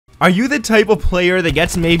Are you the type of player that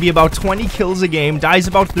gets maybe about 20 kills a game, dies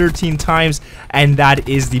about 13 times, and that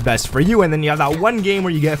is the best for you? And then you have that one game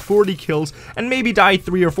where you get 40 kills and maybe die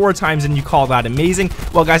 3 or 4 times and you call that amazing?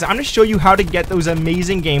 Well guys, I'm going to show you how to get those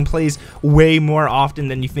amazing gameplays way more often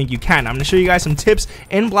than you think you can. I'm going to show you guys some tips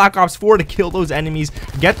in Black Ops 4 to kill those enemies,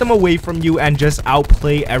 get them away from you, and just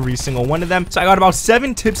outplay every single one of them. So I got about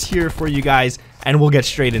 7 tips here for you guys, and we'll get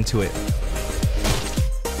straight into it.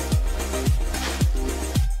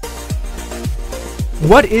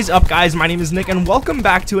 What is up guys, my name is Nick and welcome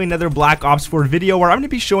back to another Black Ops 4 video where I'm going to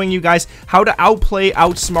be showing you guys how to outplay,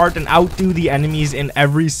 outsmart, and outdo the enemies in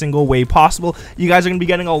every single way possible. You guys are going to be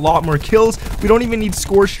getting a lot more kills. We don't even need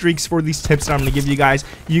score streaks for these tips that I'm going to give you guys.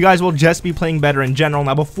 You guys will just be playing better in general.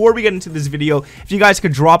 Now before we get into this video, if you guys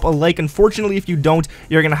could drop a like. Unfortunately, if you don't,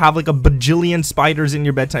 you're going to have like a bajillion spiders in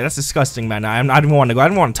your bedtime. That's disgusting, man. I don't want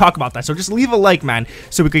to talk about that. So just leave a like, man,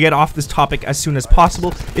 so we could get off this topic as soon as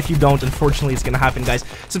possible. If you don't, unfortunately, it's going to happen, guys.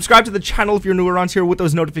 Subscribe to the channel if you're new around here with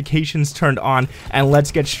those notifications turned on, and let's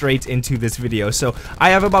get straight into this video. So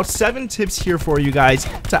I have about 7 tips here for you guys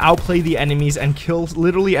to outplay the enemies and kill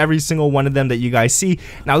literally every single one of them that you guys see.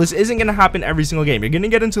 Now this isn't going to happen every single game. You're going to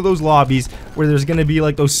get into those lobbies where there's going to be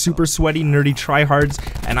like those super sweaty nerdy tryhards,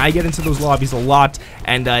 and I get into those lobbies a lot,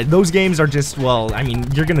 and those games are just, well, I mean,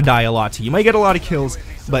 you're going to die a lot too. You might get a lot of kills,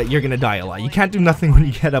 but you're gonna die a lot. You can't do nothing when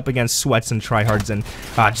you get up against sweats and tryhards, and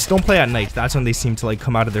just don't play at night. That's when they seem to like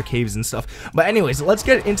come out of their caves and stuff. But anyways, let's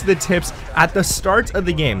get into the tips at the start of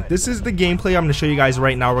the game. This is the gameplay I'm gonna show you guys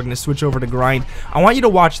right now. We're gonna switch over to grind. I want you to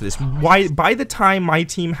watch this. By the time my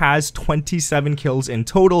team has 27 kills in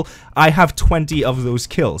total, I have 20 of those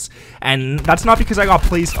kills, and that's not because I got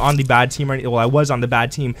placed on the bad team or anything. Well, I was on the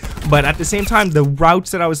bad team, but at the same time, the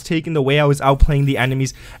routes that I was taking, the way I was outplaying the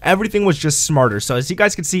enemies, everything was just smarter. So as you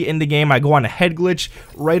guys can see in the game, I go on a head glitch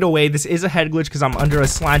right away. This is a head glitch because I'm under a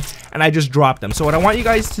slant, and I just dropped them. So what I want you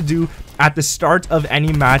guys to do at the start of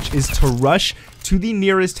any match is to rush to the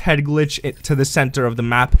nearest head glitch to the center of the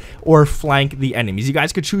map, or flank the enemies. You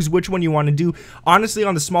guys could choose which one you want to do. Honestly,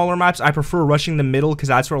 on the smaller maps, I prefer rushing the middle because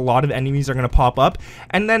that's where a lot of enemies are going to pop up.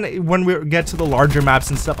 And then when we get to the larger maps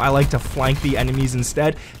and stuff, I like to flank the enemies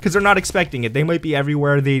instead because they're not expecting it. They might be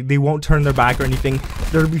everywhere. They won't turn their back or anything.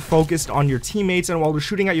 They'll be focused on your teammates, and while they're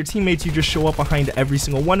shooting at your teammates, you just show up behind every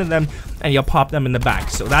single one of them and you'll pop them in the back.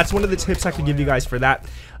 So that's one of the tips I could give you guys for that.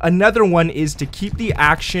 Another one is to keep the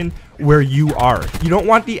action where you are. You don't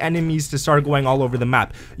want the enemies to start going all over the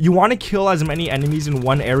map. You want to kill as many enemies in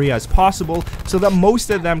one area as possible so that most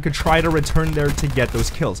of them could try to return there to get those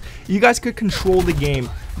kills. You guys could control the game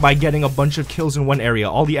by getting a bunch of kills in one area.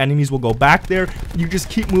 All the enemies will go back there. You just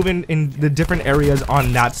keep moving in the different areas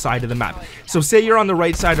on that side of the map. So say you're on the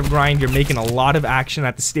right side of grind, you're making a lot of action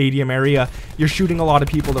at the stadium area, you're shooting a lot of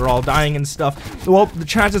people, they're all dying and stuff. Well, the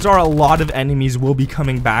chances are a lot of enemies will be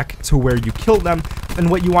coming back to where you killed them, and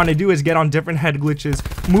what you want to do is get on different head glitches,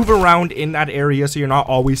 move around in that area so you're not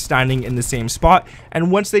always standing in the same spot,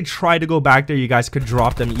 and once they try to go back there, you guys could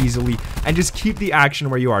drop them easily, and just keep the action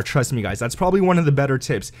where you are. Trust me guys, that's probably one of the better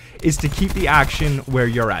tips, is to keep the action where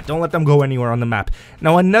you're at. Don't let them go anywhere on the map.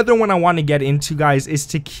 Now another one I want to get into, guys, is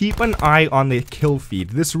to keep an eye on the kill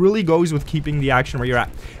feed. This really goes with keeping the action where you're at.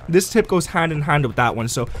 This tip goes hand in hand with that one.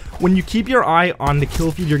 So when you keep your eye on the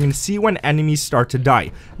kill feed, you're going to see when enemies start to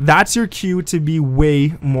die. That's your cue to be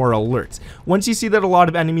way more alert. Once you see that a lot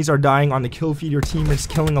of enemies are dying on the kill feed, your team is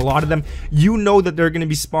killing a lot of them, you know that they're going to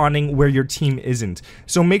be spawning where your team isn't.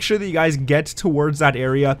 So make sure that you guys get towards that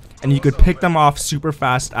area and you could pick them off super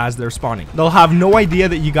fast as they're spawning. They'll have no idea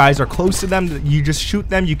that you guys are close to them. You just shoot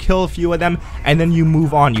them, you kill a few of them, and then you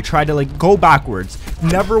move on. You try to like go backwards.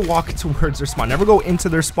 Never walk towards their spawn. Never go into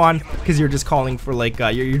their spawn because you're just calling for like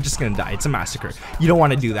you're just gonna die. It's a massacre. You don't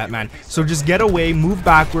want to do that, man. So just get away, move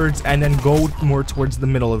backwards, and then go more towards the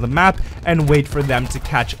middle of the map and wait for them to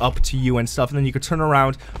catch up to you and stuff. And then you could turn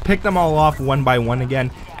around, pick them all off one by one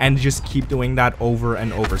again, and just keep doing that over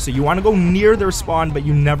and over. So you want to go near their spawn, but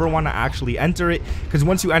you never want to actually enter it, because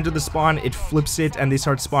once you enter the spawn, it flips it and they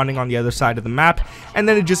start spawning on the other side of the map, and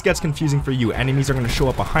then it just gets confusing for you. Enemies are going to show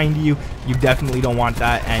up behind you. You definitely don't want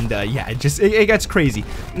that, and yeah, it gets crazy.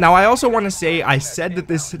 Now I also want to say, I said that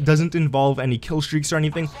this doesn't involve any kill streaks or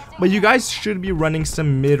anything, but you guys should be running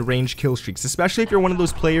some mid-range kill streaks, especially if you're one of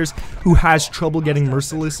those players who has trouble getting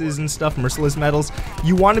mercilesses and stuff, merciless medals,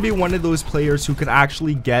 you want to be one of those players who could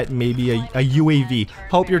actually get maybe a UAV,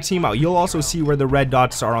 help your team out. You'll also see where the red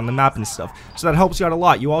dots are on the map and stuff, so that helps you out a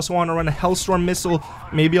lot. You also want to run a Hellstorm missile,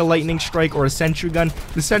 maybe a lightning strike or a sentry gun.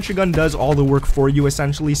 The sentry gun does all the work for you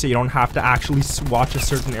essentially, so you don't have to actually watch a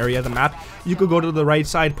certain area of the map. You could go to the right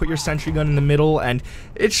side, put your sentry gun in the middle, and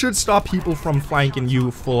it should stop people from flanking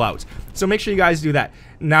you full out. So make sure you guys do that.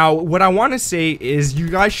 Now, what I want to say is you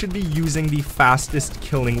guys should be using the fastest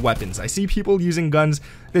killing weapons. I see people using guns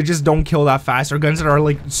that just don't kill that fast, or guns that are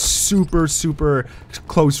like super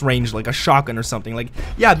close range, like a shotgun or something. Like,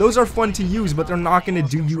 yeah, those are fun to use, but they're not going to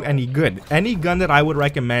do you any good. Any gun that I would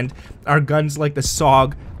recommend are guns like the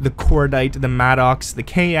SOG, the Cordite, the Maddox, the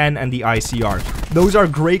KN, and the ICR. Those are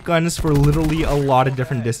great guns for literally a lot of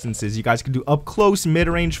different distances. You guys can do up close,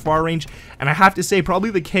 mid-range, far range, and I have to say probably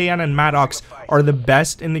the KN and Maddox are the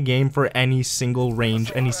best in the game for any single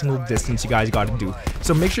range, any single distance you guys got to do.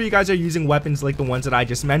 So make sure you guys are using weapons like the ones that I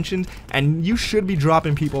just mentioned, and you should be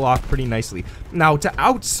dropping people off pretty nicely. Now, to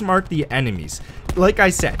outsmart the enemies, like I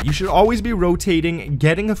said, you should always be rotating,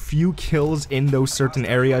 getting a few kills in those certain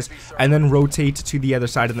areas, and then rotate to the other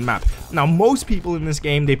side of the map. Now, most people in this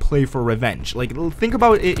game, they play for revenge. Like, think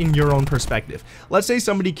about it in your own perspective. Let's say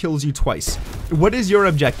somebody kills you twice. What is your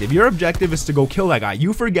objective? Your objective is to go kill that guy.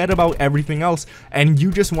 You forget about everything else, and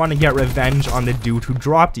you just want to get revenge on the dude who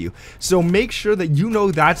dropped you. So make sure that you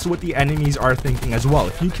know that's what the enemies are thinking as well.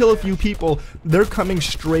 If you kill a few people, they're coming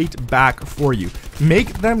straight back for you.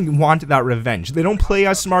 Make them want that revenge. They don't play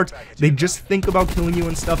as smart, they just think about killing you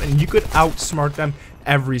and stuff, and you could outsmart them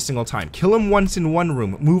every single time. Kill him once in one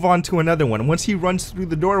room, move on to another one. Once he runs through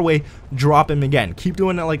the doorway, drop him again. Keep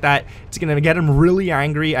doing it like that. It's gonna get him really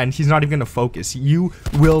angry, and he's not even gonna focus. You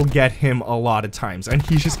will get him a lot of times, and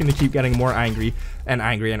he's just gonna keep getting more angry and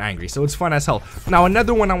angry and angry. So it's fun as hell. Now,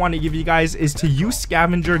 another one I want to give you guys is to use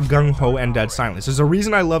Scavenger, Gung Ho, and Dead Silence. There's a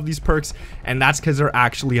reason I love these perks, and that's because they're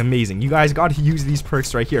actually amazing. You guys got to use these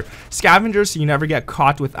perks right here. Scavenger, so you never get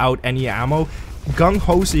caught without any ammo. Gung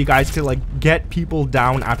Ho, so you guys can like get people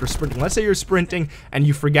down after sprinting. Let's say you're sprinting and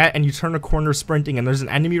you forget and you turn a corner sprinting and there's an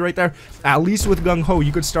enemy right there. At least with Gung Ho,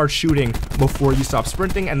 you could start shooting before you stop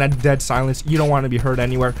sprinting, and then Dead Silence, you don't want to be hurt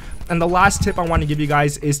anywhere. And the last tip I want to give you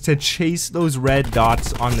guys is to chase those red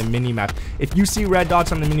dots on the minimap. If you see red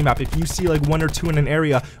dots on the minimap, if you see like one or two in an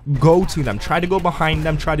area, go to them. Try to go behind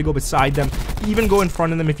them, try to go beside them, even go in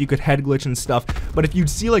front of them if you could head glitch and stuff. But if you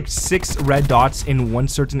see like 6 red dots in one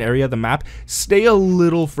certain area of the map, stay a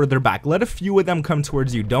little further back. Let a few of them come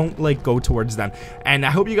towards you. Don't like go towards them. And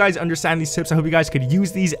I hope you guys understand these tips. I hope you guys could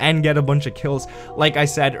use these and get a bunch of kills. Like I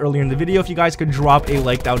said earlier in the video, if you guys could drop a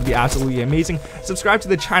like, that would be absolutely amazing. Subscribe to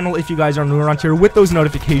the channel if you guys are new around here with those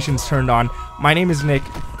notifications turned on. My name is Nick.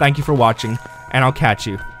 Thank you for watching, and I'll catch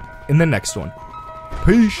you in the next one.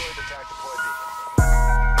 Peace.